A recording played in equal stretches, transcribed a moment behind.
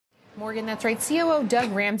Morgan, that's right. COO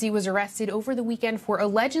Doug Ramsey was arrested over the weekend for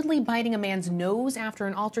allegedly biting a man's nose after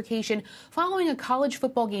an altercation following a college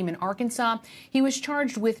football game in Arkansas. He was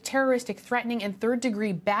charged with terroristic threatening and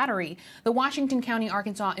third-degree battery. The Washington County,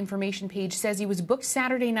 Arkansas information page says he was booked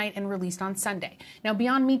Saturday night and released on Sunday. Now,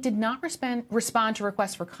 Beyond Meat did not respond to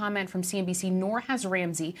requests for comment from CNBC, nor has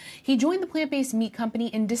Ramsey. He joined the plant-based meat company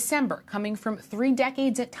in December, coming from 3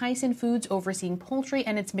 decades at Tyson Foods, overseeing poultry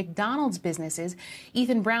and its McDonald's businesses.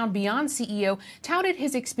 Ethan Brown, Beyond CEO, touted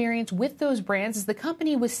his experience with those brands as the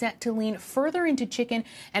company was set to lean further into chicken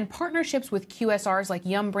and partnerships with QSRs like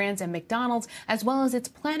Yum Brands and McDonald's, as well as its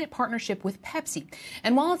Planet partnership with Pepsi.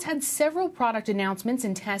 And while it's had several product announcements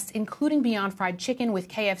and tests, including Beyond Fried Chicken with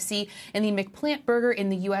KFC and the McPlant Burger in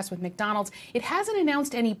the U.S. with McDonald's, it hasn't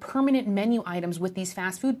announced any permanent menu items with these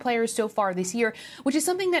fast food players so far this year, which is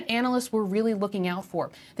something that analysts were really looking out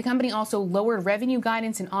for. The company also lowered revenue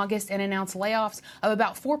guidance in August and announced layoffs of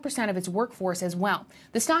about 4% of its workforce as well.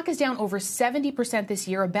 The stock is down over 70% this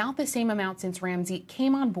year, about the same amount since Ramsey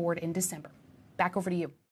came on board in December. Back over to you.